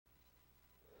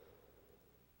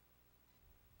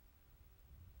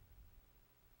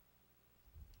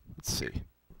Let's see.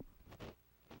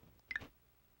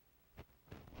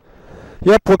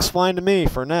 Yep, looks fine to me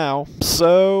for now.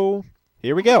 So,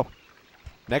 here we go.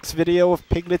 Next video of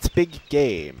Piglet's Big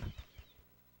Game.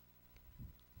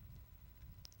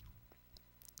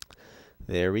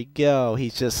 There we go.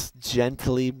 He's just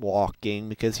gently walking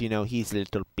because, you know, he's a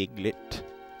little piglet.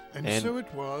 And so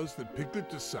it was that Piglet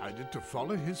decided to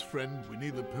follow his friend Winnie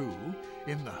the Pooh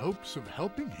in the hopes of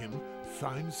helping him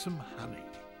find some honey.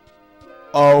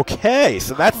 Okay,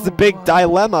 so that's the big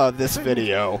dilemma of this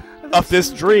video. Of this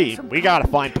dream. We gotta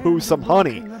find Pooh some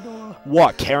honey.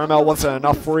 What, caramel wasn't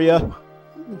enough for you?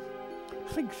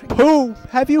 Pooh,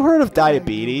 have you heard of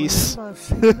diabetes?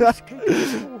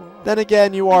 Then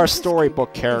again, you are a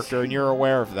storybook character and you're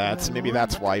aware of that, so maybe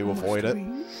that's why you avoid it.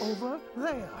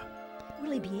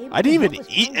 I didn't even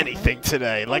eat anything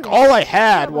today. Like, all I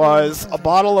had was a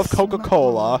bottle of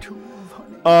Coca-Cola.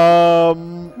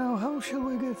 Now, how shall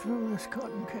we get through this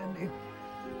cotton candy?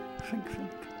 Think.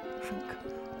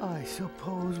 I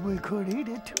suppose we could eat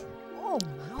it.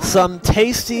 Some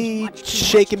tasty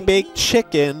shake and bake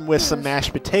chicken with some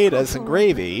mashed potatoes and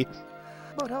gravy.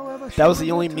 That was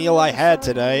the only meal I had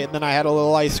today, and then I had a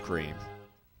little ice cream.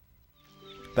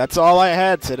 That's all I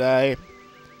had today.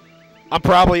 I'm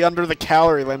probably under the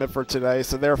calorie limit for today,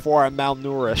 so therefore I'm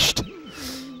malnourished.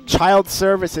 Child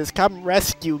services, come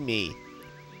rescue me.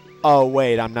 Oh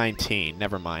wait, I'm 19.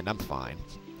 Never mind, I'm fine.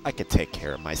 I can take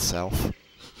care of myself.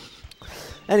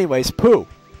 Anyways, Pooh,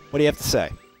 what do you have to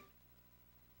say?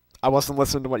 I wasn't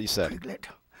listening to what you said. Piglet,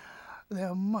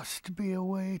 there must be a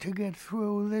way to get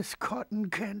through this cotton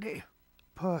candy.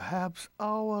 Perhaps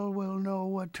Owl will know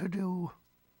what to do.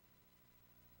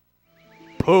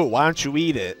 Pooh, why don't you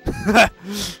eat it?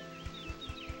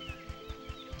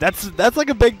 That's like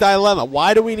a big dilemma.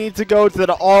 Why do we need to go to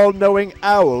the all-knowing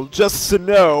owl just to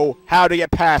know how to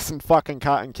get past some fucking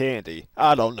cotton candy?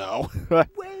 I don't know. Well,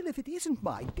 if it isn't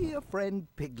my dear friend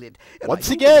Piglet. Once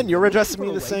again, you're addressing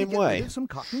me the same way. Some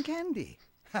cotton candy.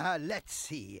 Let's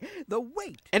see. The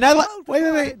weight. And I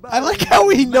wait. I like how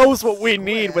he knows what we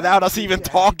need without us even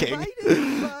talking.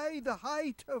 By the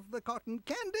height of the cotton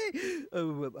candy,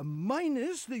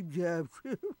 minus the.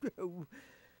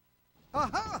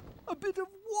 Aha! A bit of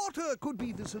water could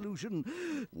be the solution.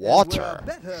 Water?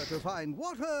 Better to find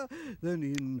water than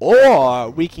in... Or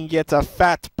we can get a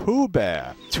fat Pooh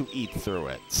Bear to eat through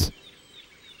it.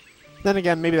 Then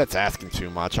again, maybe that's asking too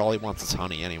much. All he wants is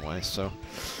honey anyway, so...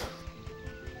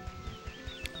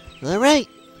 Alright,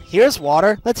 here's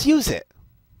water. Let's use it.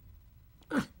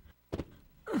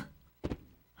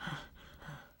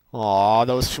 Aw,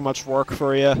 that was too much work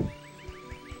for you.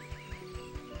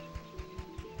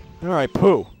 Alright,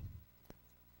 Pooh.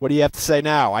 What do you have to say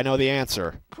now? I know the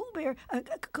answer. Pooh Bear,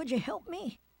 could you help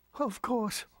me? Of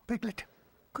course, Piglet.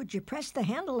 Could you press the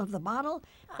handle of the bottle?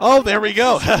 Oh, there we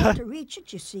go. To reach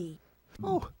it, you see.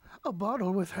 Oh, a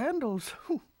bottle with handles.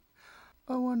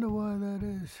 I wonder why that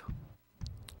is.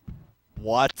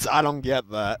 What? I don't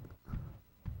get that.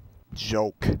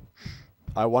 Joke.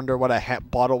 I wonder what a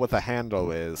bottle with a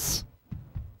handle is.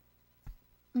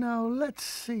 Now, let's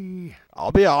see.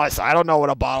 I'll be honest, I don't know what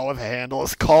a bottle with a handle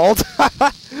is called.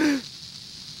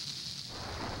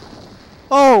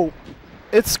 Oh!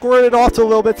 It squirted off a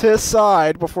little bit to his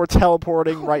side before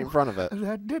teleporting right in front of it.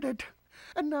 That did it.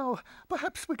 And now,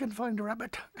 perhaps we can find a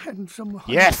rabbit and some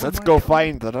honey. Yes, let's go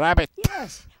find the rabbit.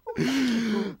 Yes.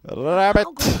 Oh, Rabbit.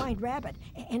 I'll go find Rabbit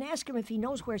and ask him if he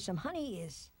knows where some honey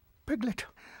is. Piglet,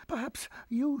 perhaps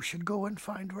you should go and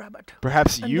find Rabbit.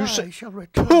 Perhaps and you I should... shall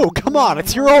return Pooh, to come on,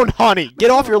 it's your own honey. Get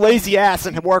off your lazy ass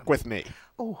and work with me.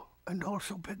 Oh, and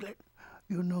also, Piglet,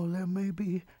 you know there may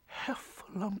be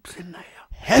Heffalumps in there.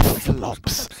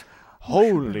 Heffalumps?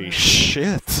 Holy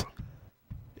shit.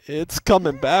 It's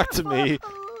coming back to me.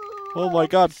 Oh my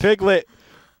god, Piglet.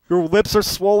 Your lips are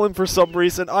swollen for some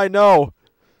reason. I know.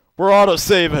 We're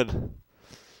auto-saving.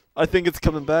 I think it's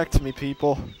coming back to me,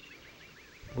 people.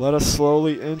 Let us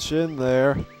slowly inch in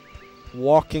there.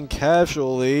 Walking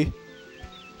casually.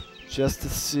 Just to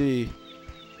see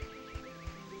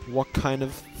what kind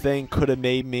of thing could have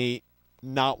made me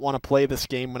not want to play this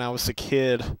game when I was a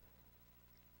kid.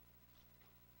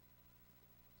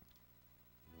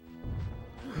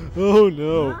 Oh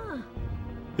no.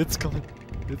 It's coming.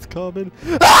 It's coming.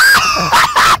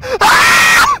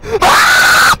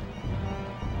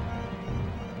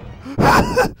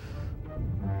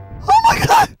 Oh my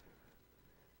god!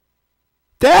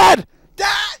 Dad!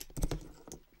 Dad!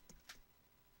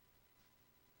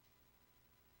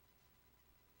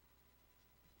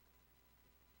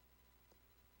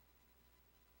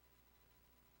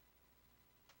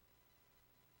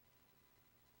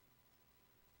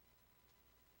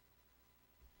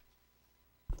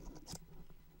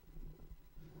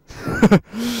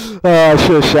 I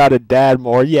should have shouted Dad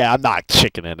more. Yeah, I'm not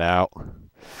chickening out.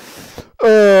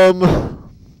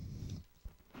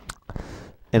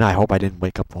 And I hope I didn't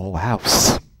wake up the whole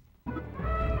house.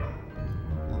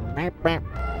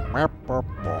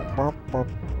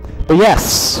 But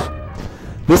yes,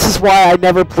 this is why I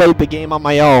never played the game on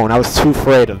my own. I was too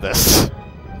afraid of this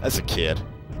as a kid.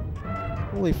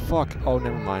 Holy fuck. Oh,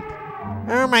 never mind.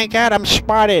 Oh my god, I'm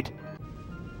spotted.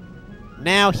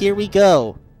 Now here we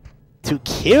go. To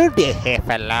kill the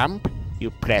Heffalump,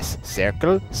 you press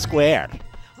circle, square.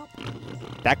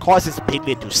 That causes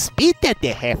Piglet to spit at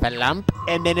the Heffalump,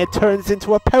 and then it turns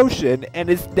into a potion and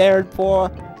is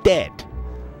therefore dead.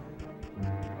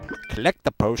 Collect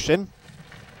the potion.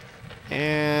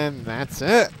 And that's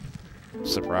it.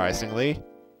 Surprisingly.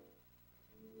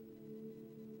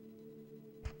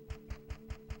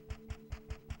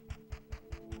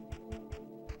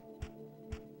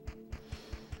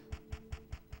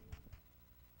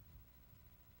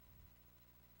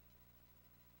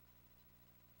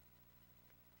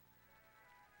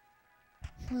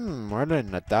 We're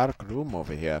in a dark room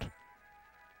over here.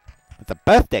 With a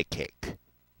birthday cake.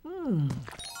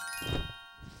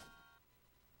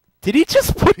 Did he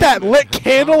just put that lit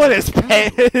candle in his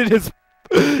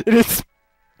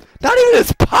not even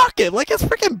his pocket, like his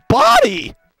freaking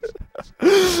body?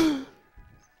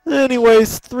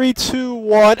 Anyways, 3, 2,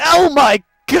 1. Oh my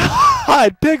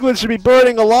god! Piglet should be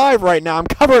burning alive right now. I'm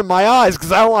covering my eyes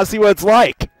because I don't want to see what it's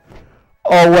like.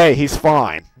 Oh wait, he's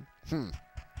fine.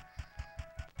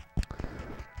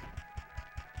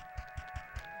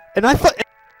 And I thought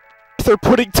they're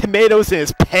putting tomatoes in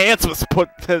his pants was put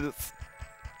this.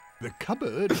 The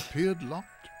cupboard appeared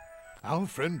locked. Our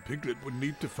friend Piglet would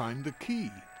need to find the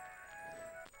key.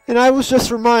 And I was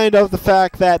just reminded of the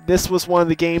fact that this was one of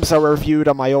the games I reviewed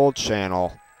on my old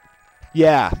channel.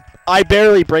 Yeah, I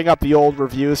barely bring up the old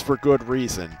reviews for good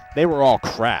reason. They were all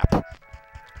crap.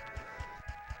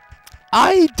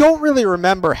 I don't really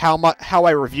remember how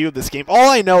I reviewed this game. All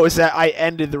I know is that I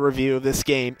ended the review of this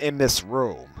game in this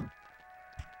room.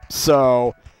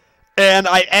 So, and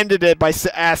I ended it by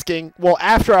asking, well,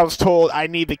 after I was told I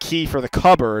need the key for the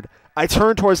cupboard, I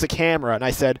turned towards the camera and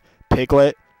I said,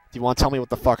 Piglet, do you want to tell me what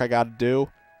the fuck I gotta do?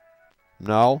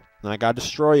 No? Then I gotta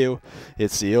destroy you.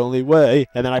 It's the only way.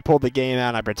 And then I pulled the game out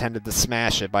and I pretended to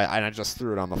smash it, and I just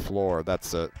threw it on the floor.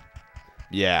 That's it.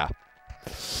 Yeah.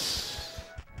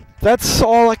 That's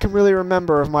all I can really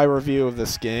remember of my review of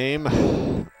this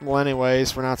game. Well,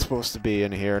 anyways, we're not supposed to be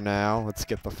in here now. Let's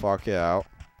get the fuck out.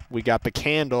 We got the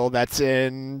candle that's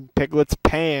in Piglet's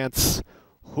pants.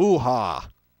 Hoo-ha.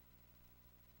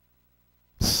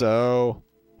 So,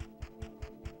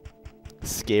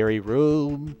 scary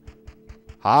room.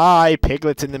 Hi,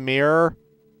 Piglet's in the mirror.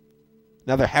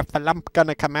 Another Heffalump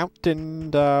gonna come out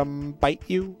and, bite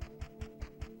you?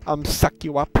 Suck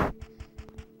you up?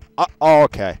 Oh,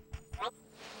 okay.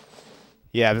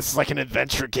 Yeah, this is like an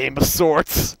adventure game of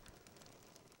sorts.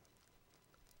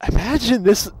 Imagine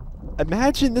this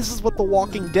is what The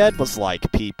Walking Dead was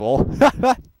like, people.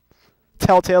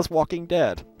 Telltale's Walking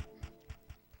Dead.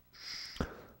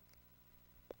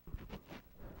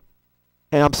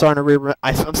 And I'm starting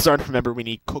to remember we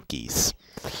need cookies.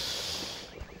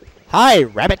 Hi,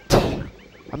 rabbit.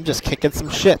 I'm just kicking some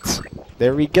shit.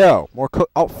 There we go. More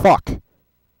oh, fuck.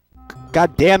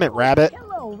 God damn it, rabbit.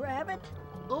 Hello, rabbit.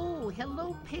 Oh,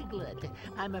 hello, Piglet.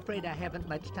 I'm afraid I haven't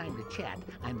much time to chat.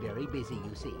 I'm very busy,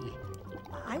 you see.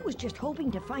 I was just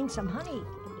hoping to find some honey.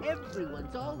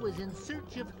 Everyone's always in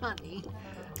search of honey.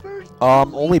 First,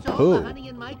 only eats all Pooh. the honey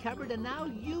in my cupboard, and now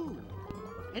you.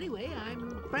 Anyway,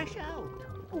 I'm fresh out.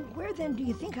 Where then do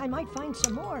you think I might find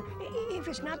some more? If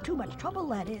it's not too much trouble,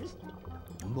 that is.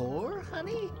 More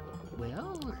honey?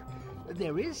 Well,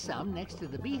 there is some next to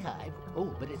the beehive.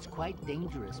 Oh, but it's quite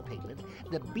dangerous, Piglet.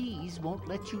 The bees won't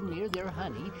let you near their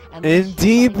honey.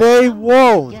 Indeed they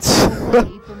won't. Get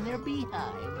away from their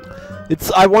beehive.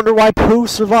 I wonder why Pooh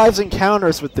survives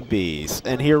encounters with the bees.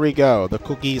 And here we go. The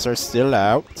cookies are still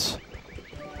out.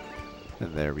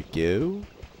 And there we go.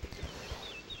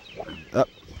 Up,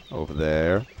 over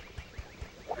there.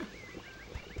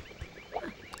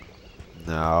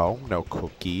 No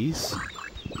cookies.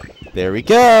 There we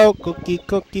go! Cookie,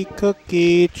 cookie,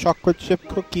 cookie! Chocolate chip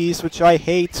cookies, which I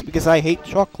hate because I hate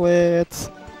chocolate.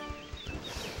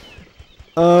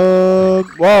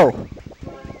 Whoa!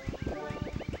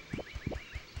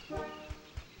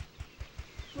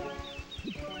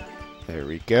 There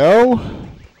we go.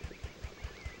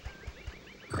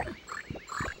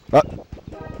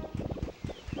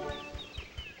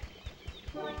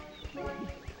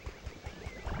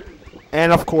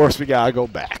 And of course we gotta go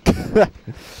back.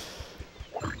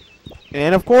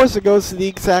 And of course it goes to the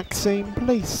exact same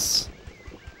place.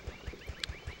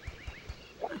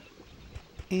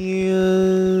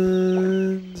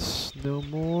 And no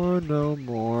more, no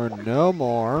more, no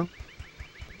more.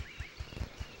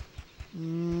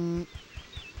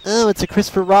 Oh, it's a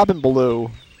Christopher Robin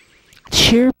balloon.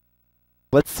 Cheer.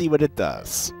 Let's see what it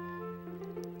does.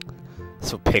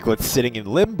 So Piglet's sitting in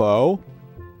limbo.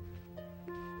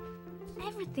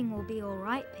 Everything will be all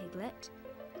right, Piglet.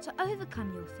 To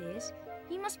overcome your fears,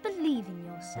 you must believe in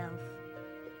yourself.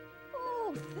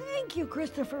 Oh, thank you,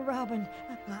 Christopher Robin.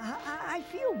 I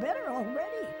feel better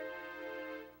already.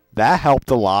 That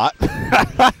helped a lot.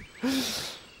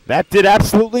 That did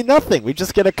absolutely nothing. We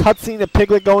just get a cutscene of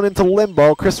Piglet going into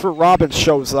limbo. Christopher Robin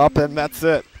shows up, and that's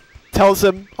it. Tells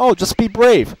him, oh, just be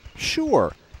brave.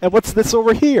 Sure. And what's this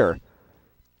over here?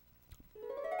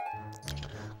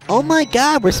 Oh my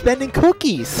god, we're spending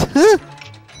cookies. Huh?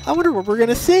 I wonder what we're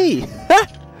gonna see.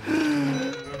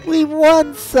 We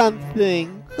won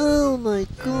something. Oh my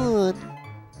god.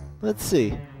 Let's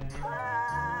see.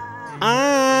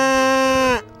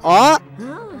 Huh?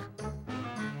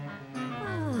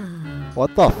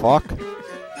 What the fuck?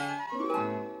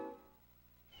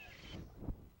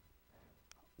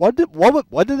 What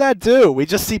did that do? We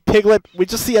just see Piglet. We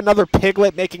just see another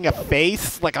Piglet making a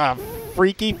face, like a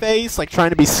freaky face, like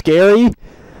trying to be scary.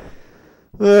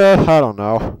 I don't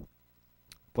know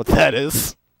what that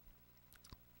is.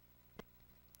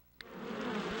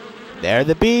 There are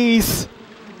the bees.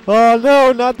 Oh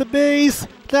no, not the bees!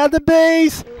 Not the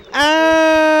bees!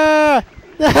 Ah!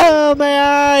 No, my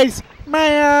eyes!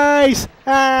 My eyes!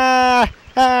 Ah!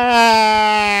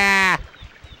 Ah!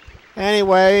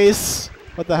 Anyways,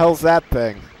 what the hell's that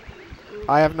thing?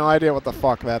 I have no idea what the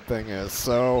fuck that thing is,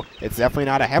 so it's definitely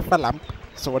not a Heffalump.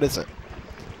 So what is it?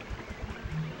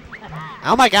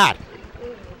 Oh my god!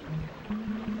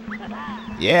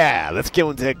 Yeah, let's get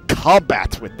into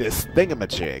combat with this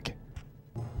thingamajig.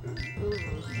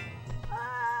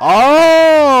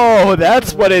 Oh,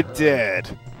 that's what it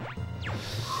did!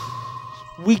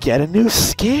 We get a new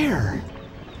scare!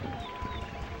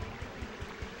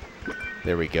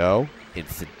 There we go.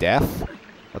 Instant death.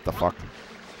 What the fuck?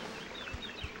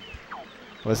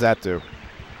 What does that do?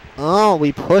 Oh,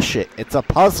 we push it. It's a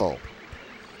puzzle.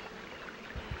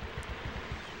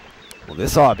 Well,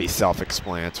 this ought to be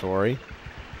self-explanatory.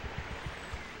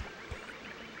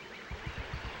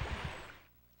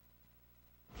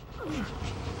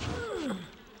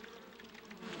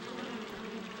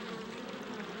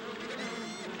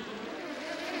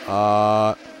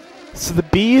 So the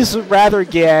bees would rather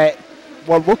get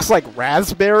what looks like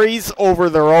raspberries over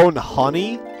their own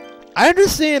honey. I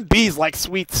understand bees like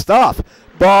sweet stuff,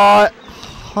 but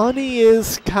honey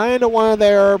is kind of one of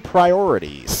their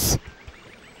priorities.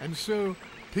 And so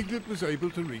Piglet was able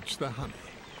to reach the honey.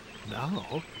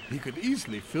 Now he could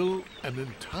easily fill an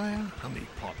entire honey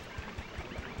pot.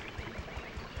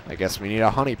 I guess we need a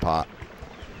honey pot.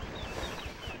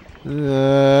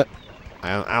 I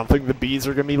don't think the bees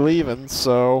are going to be leaving,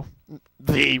 so...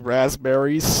 The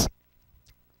raspberries.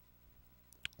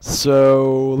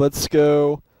 So, let's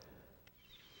go...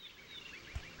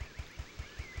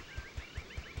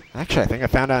 Actually, I think I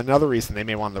found out another reason they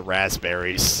may want the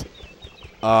raspberries.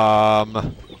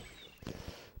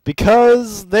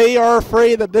 Because they are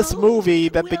afraid that this movie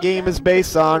that the game is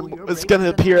based on is going to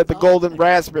appear at the Golden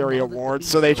Raspberry Awards,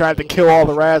 so they tried to kill all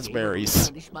the raspberries.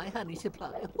 Furnish my honey supply.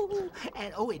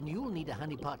 And you'll need a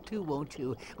honey pot too, won't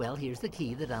you? Well, here's the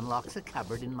key that unlocks a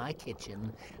cupboard in my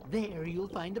kitchen. There you'll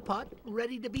find a pot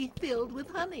ready to be filled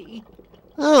with honey.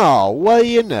 Oh, what do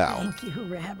you know? Thank you,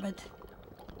 Rabbit.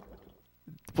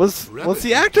 Was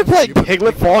the actor playing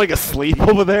Piglet falling asleep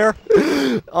over there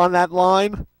on that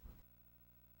line?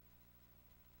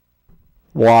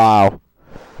 Wow.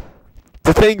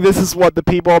 To think this is what the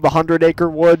people of the 100-Acre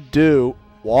Wood do.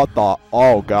 What the...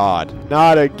 Oh, God.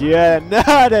 Not again.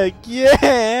 Not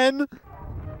again!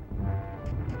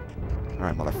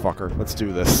 Alright, motherfucker. Let's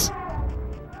do this.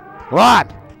 Come on!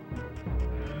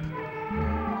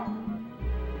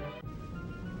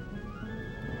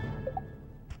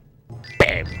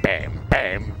 Bam, bam,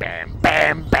 bam, bam,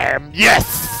 bam, bam.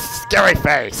 Yes! Scary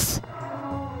face!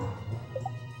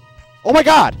 Oh, my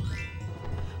God!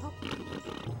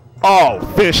 Oh,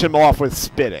 finish him off with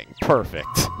spitting. Perfect.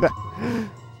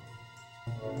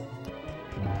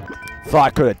 Thought I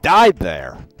could have died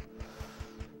there.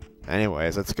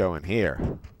 Anyways, let's go in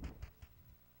here.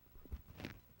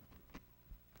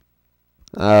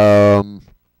 Let's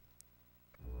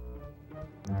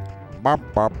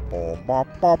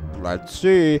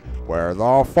see. Where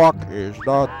the fuck is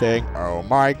the thing? Oh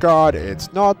my god,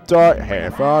 it's not a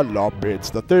Heffalump, it's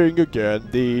the thing again.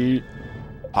 The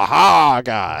Ha-ha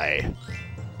guy.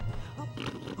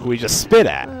 Who we just spit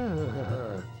at.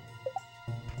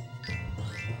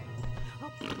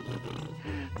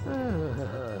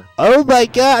 Oh my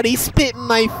god, he spit in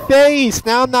my face!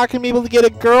 Now I'm not gonna be able to get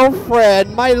a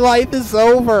girlfriend! My life is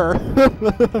over!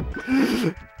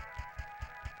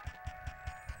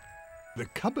 The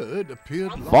cupboard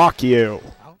appeared locked. Fuck you!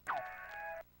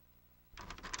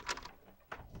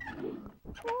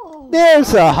 Oh,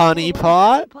 There's a honey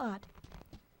pot!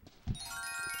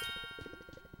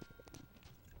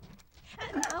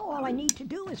 And now all I need to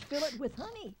do is fill it with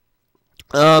honey.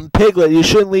 Piglet, you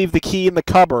shouldn't leave the key in the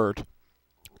cupboard.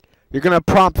 You're gonna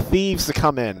prompt thieves to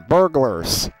come in.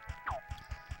 Burglars.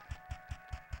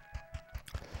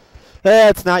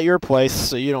 It's not your place,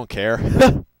 so you don't care.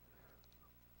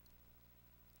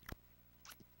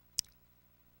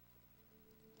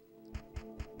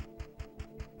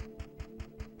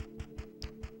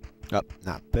 Oh,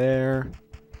 not there.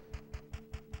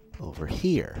 Over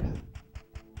here.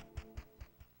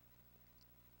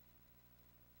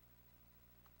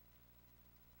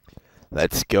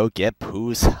 Let's go get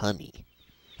Pooh's honey.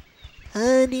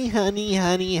 Honey, honey,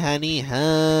 honey, honey,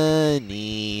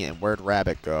 honey. And where'd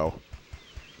Rabbit go?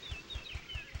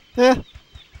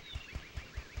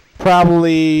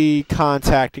 Probably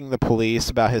contacting the police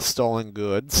about his stolen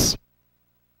goods.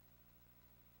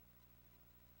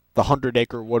 The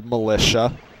 100-Acre Wood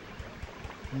Militia.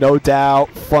 No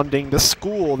doubt funding the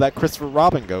school that Christopher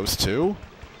Robin goes to.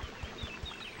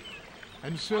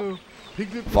 And so,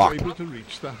 Piglet was Fuck. able to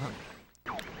reach the honey.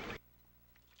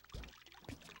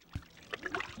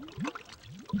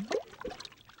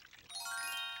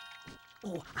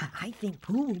 Oh, I think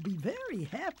Pooh will be very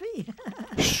happy.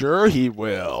 Sure he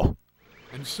will.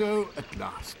 And so, at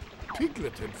last,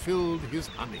 Piglet had filled his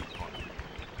honey pot.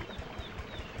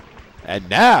 And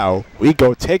now, we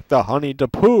go take the honey to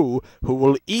Pooh, who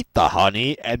will eat the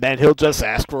honey, and then he'll just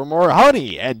ask for more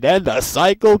honey, and then the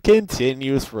cycle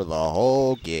continues for the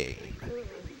whole game.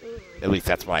 At least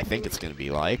that's what I think it's going to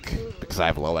be like, because I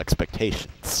have low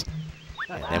expectations.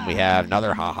 And then we have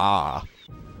another haha.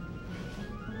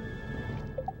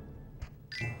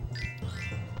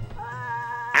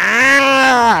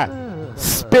 Ah!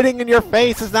 Spitting in your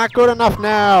face is not good enough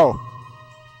now!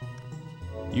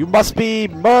 You must be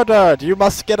murdered! You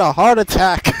must get a heart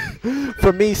attack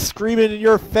from me screaming in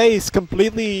your face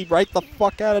completely right the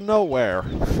fuck out of nowhere.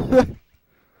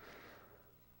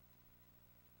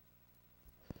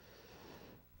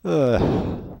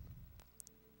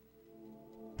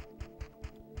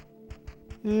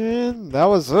 And that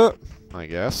was it, I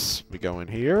guess. We go in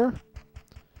here.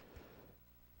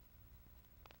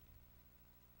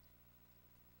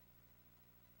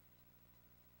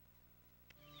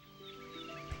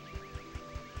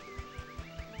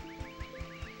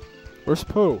 Where's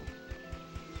Pooh?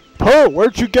 Pooh,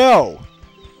 where'd you go?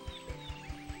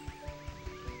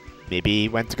 Maybe he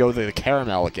went to go to the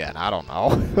caramel again. I don't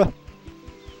know.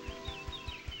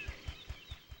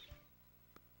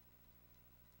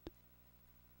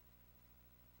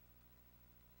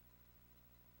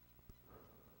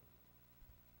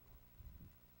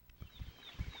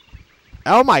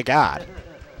 Oh my god.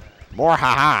 More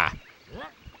haha.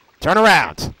 Turn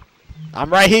around.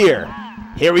 I'm right here.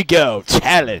 Here we go.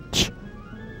 Challenge.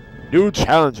 New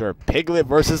challenger. Piglet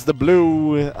versus the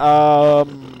blue,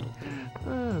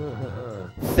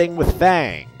 thing with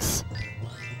fangs.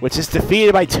 Which is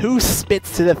defeated by 2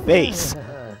 spits to the face.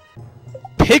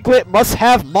 Piglet must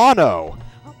have mono.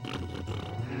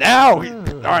 Now,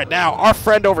 alright, now, our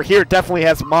friend over here definitely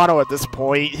has mono at this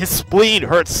point. His spleen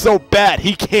hurts so bad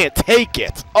he can't take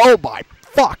it. Oh my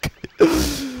fuck.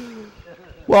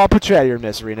 Well, I'll put you out of your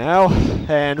misery now.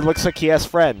 And it looks like he has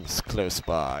friends close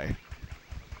by.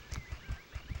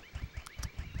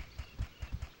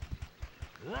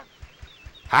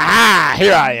 Ha-ha!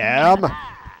 Here I am!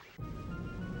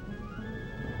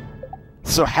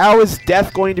 So how is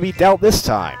death going to be dealt this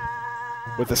time?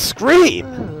 With a scream!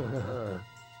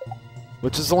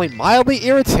 Which is only mildly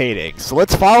irritating. So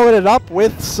let's follow it up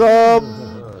with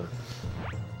some...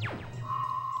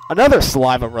 another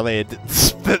saliva-related...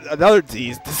 another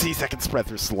disease that can spread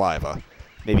through saliva.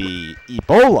 Maybe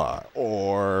Ebola,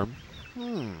 or...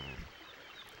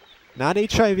 not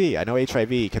HIV. I know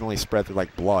HIV can only spread through,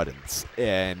 like, blood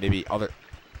and maybe other...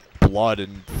 blood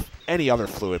and any other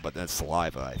fluid, but then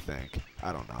saliva, I think.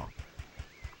 I don't know.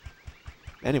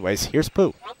 Anyways, here's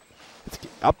Pooh. Let's get...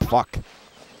 oh, fuck.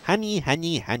 Honey,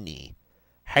 honey, honey.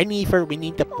 Honey for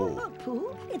Winnie the Pooh. Look,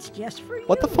 Pooh, it's just for you.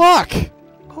 What the fuck?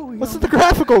 Oh, What's with the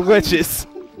graphical glitches?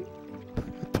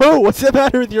 Pooh, what's the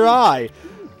matter with your eye?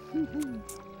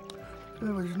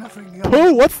 There was nothing.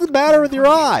 Pooh, what's the matter with your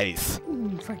eyes?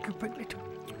 thank you, Piglet.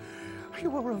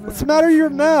 You are a very What's the matter with your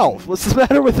mouth? What's the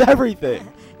matter with everything?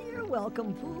 You're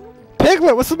welcome, Pooh.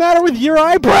 Piglet, what's the matter with your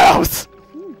eyebrows?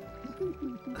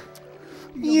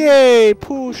 Yay,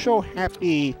 Pooh so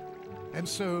happy. And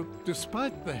so,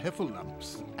 despite the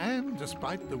Heffalumps and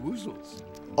despite the Woozles,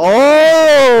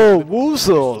 Oh,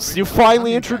 Woozles, you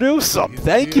finally introduced them.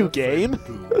 Thank you, game.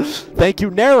 Thank you,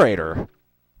 narrator.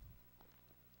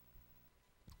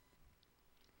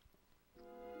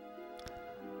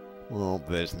 Well,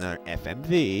 there's another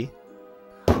FMV.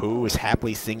 Pooh is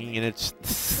happily singing in a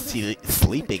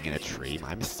sleeping in a tree.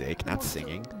 My mistake, not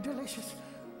singing. Delicious.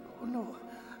 Oh, no,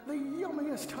 the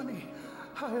yummiest honey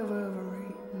I have ever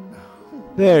eaten.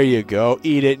 There you go.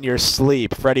 Eat it in your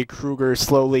sleep. Freddy Krueger is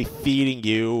slowly feeding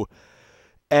you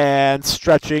and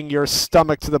stretching your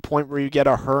stomach to the point where you get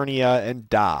a hernia and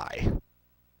die.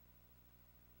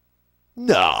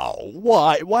 No.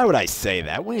 Why? Why would I say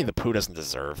that? Winnie the Pooh doesn't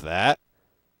deserve that.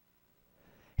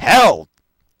 Hell,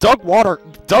 Doug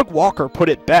Walker put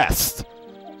it best.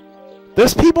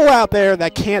 There's people out there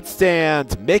that can't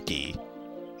stand Mickey,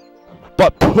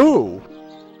 but Pooh,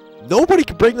 nobody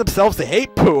can bring themselves to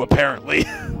hate Pooh, apparently.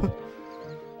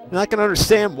 And I can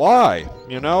understand why.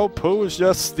 You know, Pooh is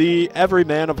just the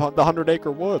everyman of the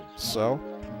 100-Acre Wood, so.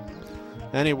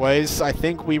 Anyways, I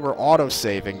think we were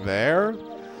auto-saving there.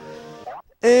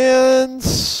 And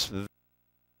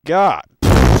God,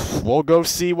 we'll go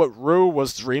see what Rue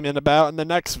was dreaming about in the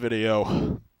next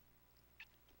video.